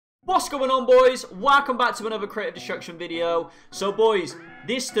What's going on, boys? Welcome back to another Creative Destruction video. So boys,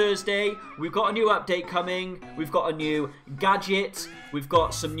 this Thursday we've got a new update coming. We've got a new gadget. We've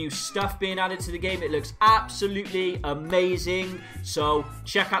got some new stuff being added to the game. It looks absolutely amazing. So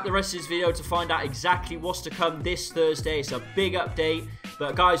check out the rest of this video to find out exactly what's to come this Thursday. It's a big update.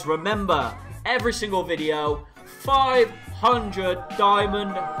 But guys, remember, every single video, 500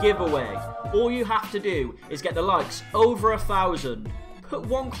 diamond giveaway. All you have to do is get the likes over 1,000. Put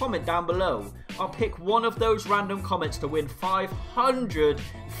one comment down below. I'll pick one of those random comments to win 500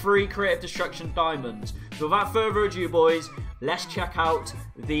 free Creative Destruction diamonds. So without further ado, boys, let's check out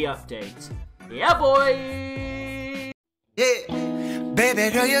the update. Yeah, boy! Yeah,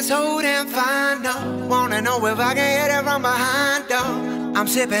 baby girl, you're so damn fine, though. Wanna know if I can hit it from behind, though. I'm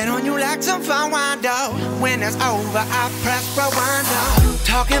sipping on you like some fine wine, though. When it's over, I press rewind, though.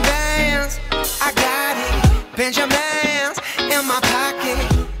 Talking bands, I got it. Benjamins in my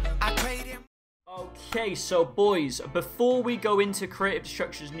pocket. I trade him. Okay, so boys, before we go into Creative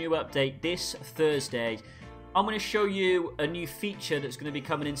Destruction's new update this Thursday, I'm going to show you a new feature that's going to be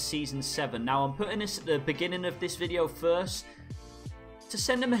coming in Season 7. Now, I'm putting this at the beginning of this video first to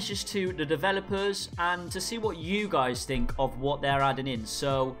send a message to the developers and to see what you guys think of what they're adding in.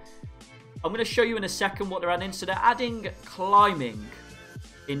 So, I'm going to show you in a second what they're adding. So, they're adding climbing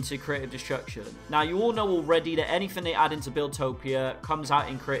into Creative Destruction. Now, you all know already that anything they add into Buildtopia comes out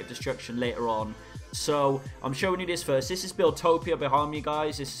in Creative Destruction later on. So, I'm showing you this first. This is Buildtopia behind me,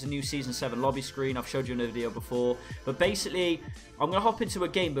 guys. This is a new Season 7 lobby screen. I've showed you in a video before. But basically, I'm going to hop into a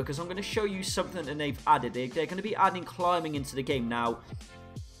game because I'm going to show you something that they've added. They're going to be adding climbing into the game. Now,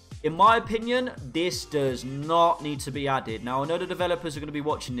 in my opinion, this does not need to be added. Now, I know the developers are going to be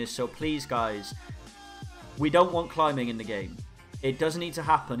watching this, so please, guys, we don't want climbing in the game. It doesn't need to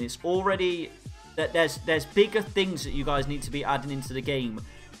happen. It's already that there's bigger things that you guys need to be adding into the game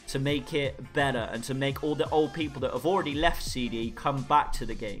to make it better and to make all the old people that have already left CD come back to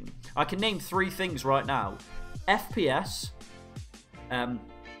the game. I can name 3 things right now: FPS,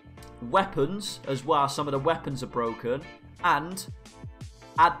 weapons as well. Some of the weapons are broken, and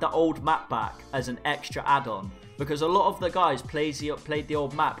add the old map back as an extra add-on. Because a lot of the guys played the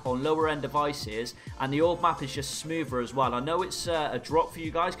old map on lower end devices, and the old map is just smoother as well. I know it's a drop for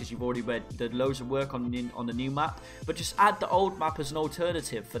you guys because you've already did loads of work on the new map, but just add the old map as an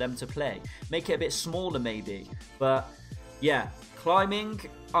alternative for them to play. Make it a bit smaller maybe. But yeah, climbing,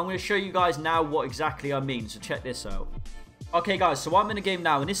 I'm going to show you guys now what exactly I mean, so check this out. Okay guys, so I'm in a game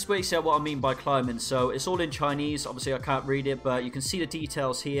now, and this is basically what I mean by climbing. So it's all in Chinese, obviously I can't read it, but you can see the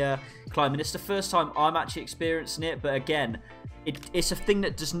details here. Climbing, it's the first time I'm actually experiencing it, but again, it's a thing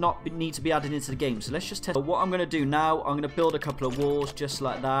that does not need to be added into the game. So let's just test. So what I'm going to do now, I'm going to build a couple of walls just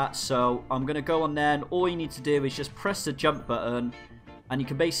like that. So I'm going to go on there, and all you need to do is just press the jump button, and you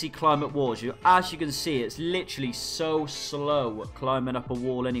can basically climb up walls. As you can see, it's literally so slow climbing up a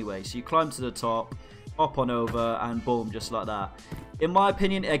wall anyway. So you climb to the top, hop on over, and boom, just like that. In my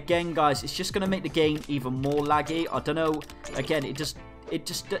opinion, again guys, it's just going to make the game even more laggy. I don't know, again,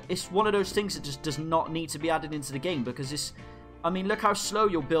 it's one of those things that just does not need to be added into the game, because it's, I mean, look how slow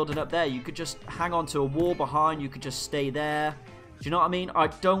you're building up there. You could just hang on to a wall behind, you could just stay there. Do you know what I mean? I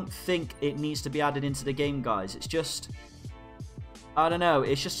don't think it needs to be added into the game, guys. It's just, I don't know,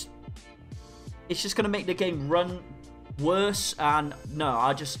 it's just going to make the game run worse. And no,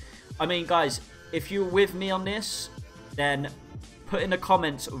 I mean guys, if you're with me on this, then put in the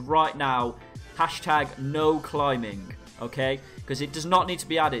comments right now, hashtag no climbing, okay? Because it does not need to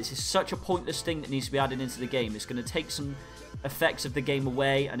be added. It's such a pointless thing that needs to be added into the game. It's going to take some effects of the game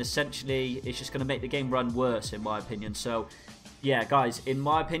away, and essentially it's just going to make the game run worse, in my opinion. So, yeah, guys, in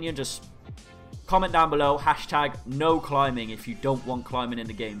my opinion, just comment down below, hashtag no climbing if you don't want climbing in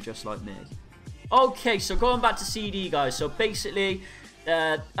the game, just like me. Okay, so going back to CD, guys. So basically,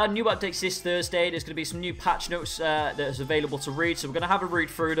 a new updates this Thursday. There's going to be some new patch notes that is available to read, so we're going to have a read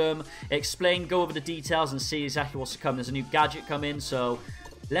through them, explain, go over the details, and see exactly what's to come. There's a new gadget coming, so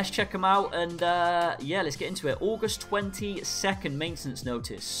let's check them out, and yeah, let's get into it. August 22nd maintenance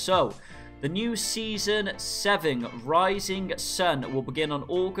notice. So the new Season 7 Rising Sun will begin on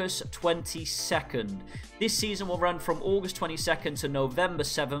August 22nd. This season will run from August 22nd to November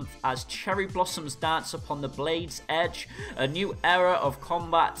 7th as cherry blossoms dance upon the blade's edge. A new era of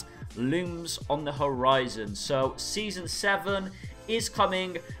combat looms on the horizon. So Season 7 is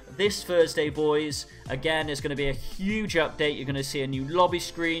coming this Thursday, boys. Again, there's going to be a huge update. You're going to see a new lobby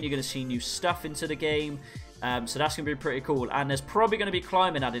screen. You're going to see new stuff into the game. So that's going to be pretty cool. And there's probably going to be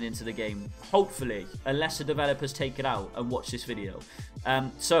climbing added into the game, hopefully, unless the developers take it out and watch this video.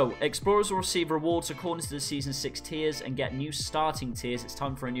 So, explorers will receive rewards according to the Season 6 tiers and get new starting tiers. It's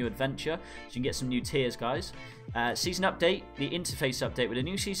time for a new adventure, so you can get some new tiers, guys. Season update, the interface update. With a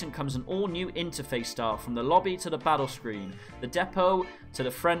new season comes an all-new interface style, from the lobby to the battle screen, the depot to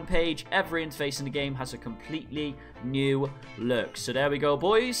the friend page. Every interface in the game has a completely new look. So there we go,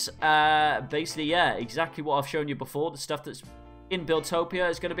 boys. Basically, yeah, exactly what I've shown you before. The stuff that's in Buildtopia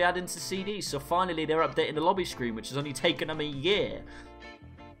is going to be added into CDs. So finally, they're updating the lobby screen, which has only taken them a year.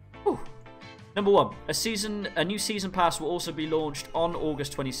 Whew. Number 1, a new season pass will also be launched on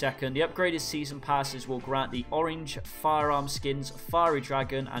August 22nd. The upgraded season passes will grant the orange firearm skins, Fiery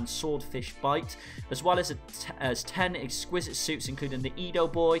Dragon and Swordfish Bite, as well as 10 exquisite suits, including the Edo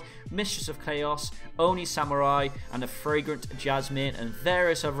Boy, Mistress of Chaos, Oni Samurai, and the Fragrant Jasmine, and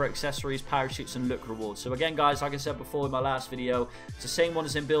various other accessories, parachutes, and look rewards. So again, guys, like I said before in my last video, it's the same one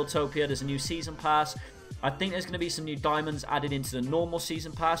as in Buildtopia. There's a new season pass. I think there's going to be some new diamonds added into the normal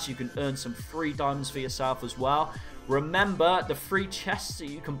season pass. You can earn some free diamonds for yourself as well. Remember, the free chests that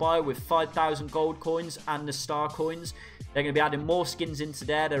you can buy with 5,000 gold coins and the star coins, they're going to be adding more skins into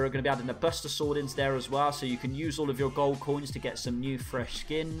there. They're going to be adding the Buster Sword into there as well, so you can use all of your gold coins to get some new fresh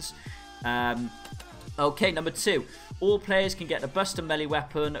skins. Okay, number 2. All players can get the Buster Melee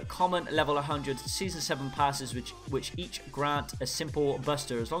Weapon, common level 100 Season 7 passes, which each grant a simple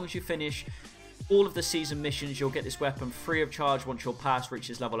Buster. As long as you finish all of the season missions, you'll get this weapon free of charge once your pass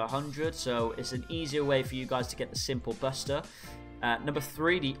reaches level 100. So it's an easier way for you guys to get the simple Buster. Number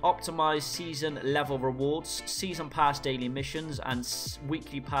 3, the optimized season level rewards, season pass daily missions, and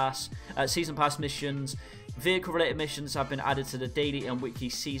weekly pass season pass missions. Vehicle related missions have been added to the daily and weekly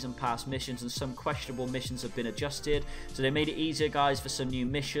season pass missions, and some questionable missions have been adjusted. So they made it easier, guys, for some new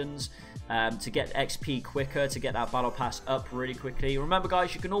missions to get XP quicker, to get that battle pass up really quickly. Remember,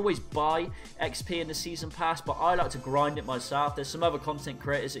 guys, you can always buy XP in the season pass, but I like to grind it myself. There's some other content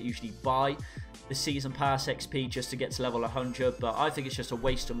creators that usually buy the season pass XP just to get to level 100, but I think it's just a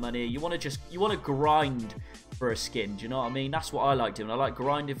waste of money. You want to grind for a skin, do you know what I mean? That's what I like doing. I like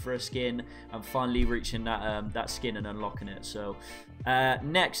grinding for a skin and finally reaching that skin and unlocking it. So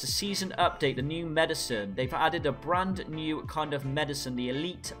next, the season update, the new medicine. They've added a brand new kind of medicine, the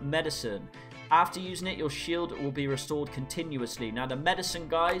elite medicine. After using it, your shield will be restored continuously. Now, the medicine,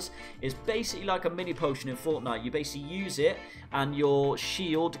 guys, is basically like a mini potion in Fortnite. You basically use it, and your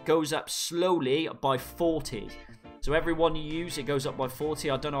shield goes up slowly by 40. So every one you use, it goes up by 40.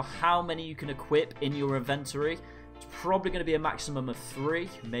 I don't know how many you can equip in your inventory. It's probably going to be a maximum of 3,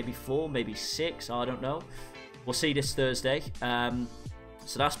 maybe 4, maybe 6. I don't know. We'll see this Thursday.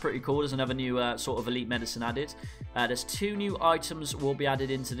 So that's pretty cool. There's another new sort of elite medicine added. There's 2 new items will be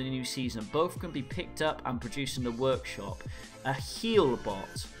added into the new season. Both can be picked up and produced in the workshop. A heal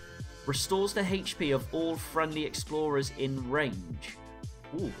bot restores the HP of all friendly explorers in range.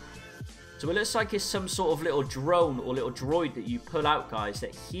 Ooh. So it looks like it's some sort of little drone or little droid that you pull out, guys,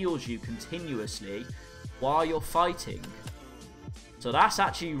 that heals you continuously while you're fighting. So that's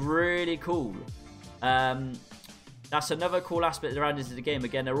actually really cool. That's another cool aspect they're adding to the game.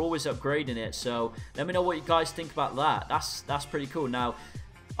 Again, they're always upgrading it, so let me know what you guys think about that. That's pretty cool. Now,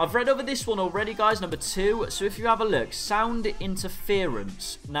 I've read over this one already, guys, number 2. So if you have a look, sound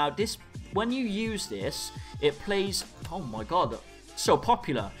interference. Now, this, when you use this, it plays, oh my god, so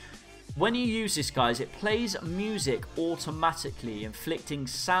popular. When you use this, guys, it plays music automatically, inflicting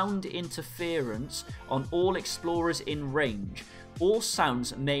sound interference on all explorers in range. All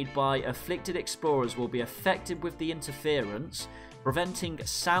sounds made by afflicted explorers will be affected with the interference, preventing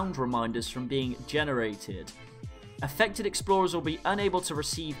sound reminders from being generated. Affected explorers will be unable to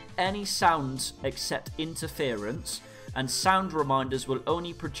receive any sounds except interference, and sound reminders will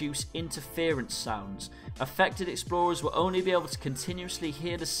only produce interference sounds. Affected explorers will only be able to continuously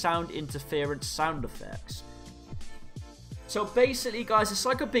hear the sound interference sound effects. So basically, guys, it's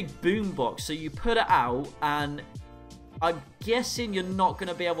like a big boombox. So you put it out, and I'm guessing you're not going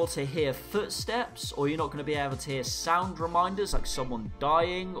to be able to hear footsteps, or you're not going to be able to hear sound reminders like someone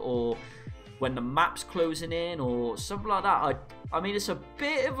dying, or when the map's closing in, or something like that. I mean, it's a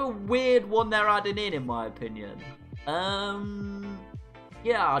bit of a weird one they're adding in my opinion.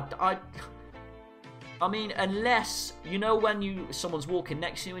 Yeah, I mean, unless, you know, when someone's walking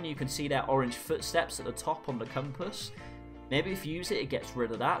next to you and you can see their orange footsteps at the top on the compass, maybe if you use it, it gets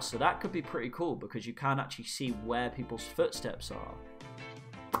rid of that. So that could be pretty cool, because you can actually see where people's footsteps are.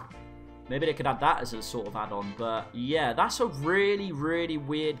 Maybe they could add that as a sort of add-on. But yeah, that's a really, really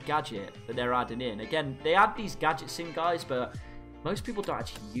weird gadget that they're adding in. Again, they add these gadgets in, guys, but most people don't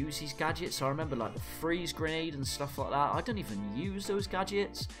actually use these gadgets. So I remember like the freeze grenade and stuff like that. I don't even use those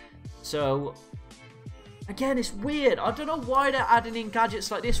gadgets. So again, it's weird. I don't know why they're adding in gadgets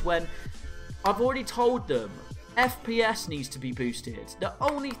like this when I've already told them FPS needs to be boosted. The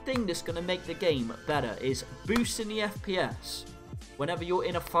only thing that's going to make the game better is boosting the FPS whenever you're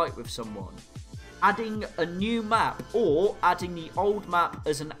in a fight with someone. Adding a new map or adding the old map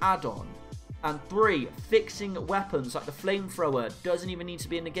as an add-on. And 3, fixing weapons like the flamethrower doesn't even need to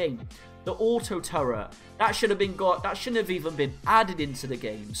be in the game. The auto turret, that shouldn't have even been added into the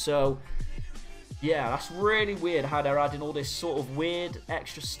game. So yeah, that's really weird how they're adding all this sort of weird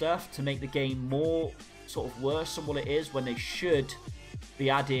extra stuff to make the game more sort of worse than what it is, when they should be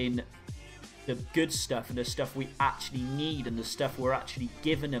adding the good stuff and the stuff we actually need and the stuff we're actually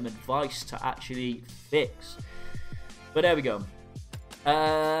giving them advice to actually fix. But there we go.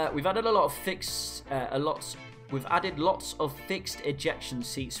 We've added a lot of We've added lots of fixed ejection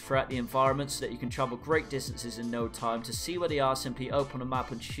seats throughout the environment so that you can travel great distances in no time. To see where they are, simply open a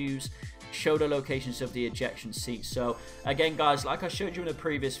map and show the locations of the ejection seats. So again, guys, like I showed you in a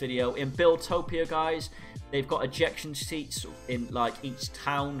previous video, in Buildtopia, guys, they've got ejection seats in like each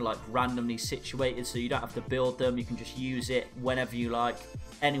town, like randomly situated, so you don't have to build them. You can just use it whenever you like.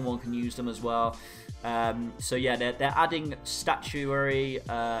 Anyone can use them as well. So yeah, they're adding statuary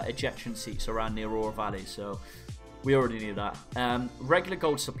ejection seats around the Aurora Valley, so we already knew that. Regular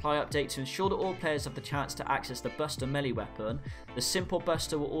gold supply update to ensure that all players have the chance to access the Buster melee weapon. The simple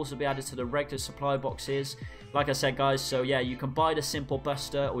Buster will also be added to the regular supply boxes. Like I said, guys, so yeah, you can buy the simple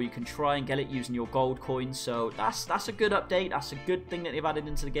Buster or you can try and get it using your gold coins. So that's a good update. That's a good thing that they've added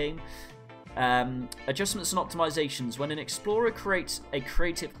into the game. Adjustments and optimizations. When an explorer creates a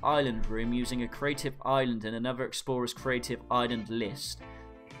creative island room using a creative island in another explorer's creative island list,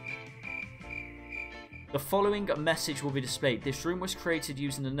 the following message will be displayed. This room was created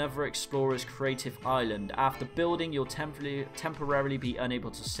using another explorer's creative island. After building, you'll temporarily be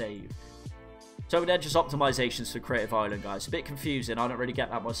unable to save. So they're just optimizations for Creative Island, guys. A bit confusing. I don't really get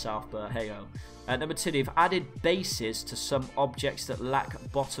that myself, but hey-ho. Number 2, they've added bases to some objects that lack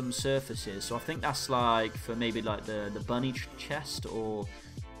bottom surfaces. So I think that's like for maybe like the bunny chest, or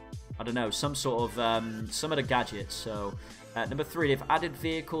I don't know, some sort of some of the gadgets. So number 3, they've added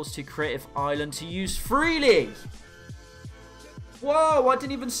vehicles to Creative Island to use freely. Whoa, I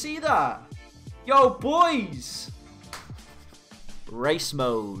didn't even see that. Yo, boys. Race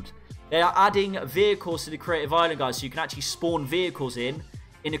mode. They are adding vehicles to the Creative Island, guys, so you can actually spawn vehicles in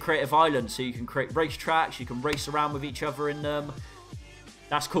the Creative Island. So you can create race tracks, you can race around with each other in them.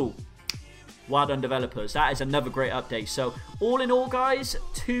 That's cool. Well done, developers. That is another great update. So all in all, guys,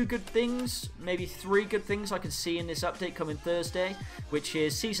 2 good things, maybe 3 good things I can see in this update coming Thursday, which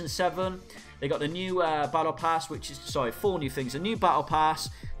is Season 7. They got the new Battle Pass, which is, sorry, 4 new things. A new Battle Pass.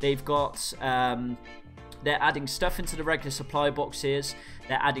 They've got... they're adding stuff into the regular supply boxes.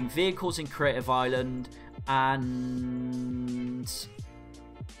 They're adding vehicles in Creative Island. And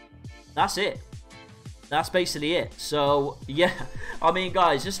that's it. That's basically it. So, yeah. I mean,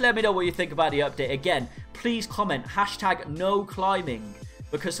 guys, just let me know what you think about the update. Again, please comment #no climbing.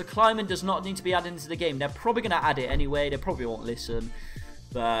 Because the climbing does not need to be added into the game. They're probably going to add it anyway. They probably won't listen.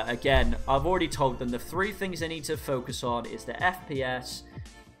 But, again, I've already told them the 3 things they need to focus on is the FPS,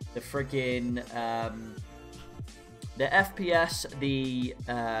 the friggin' the FPS, the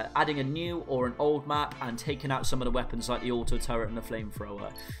adding a new or an old map, and taking out some of the weapons like the auto turret and the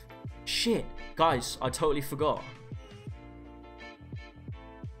flamethrower. Shit, guys, I totally forgot.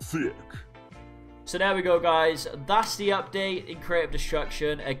 Thick. So there we go, guys. That's the update in Creative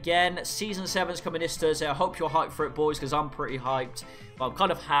Destruction. Again, Season 7 is coming this Thursday. I hope you're hyped for it, boys, because I'm pretty hyped. Well, I'm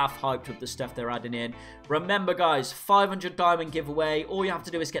kind of half hyped with the stuff they're adding in. Remember, guys, 500 diamond giveaway. All you have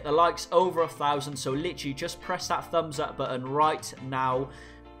to do is get the likes over 1,000. So literally just press that thumbs up button right now.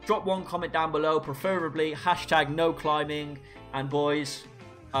 Drop 1 comment down below, preferably #no climbing. And boys,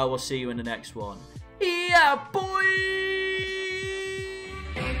 I will see you in the next one. Yeah, boy!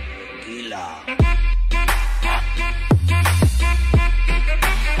 Gila.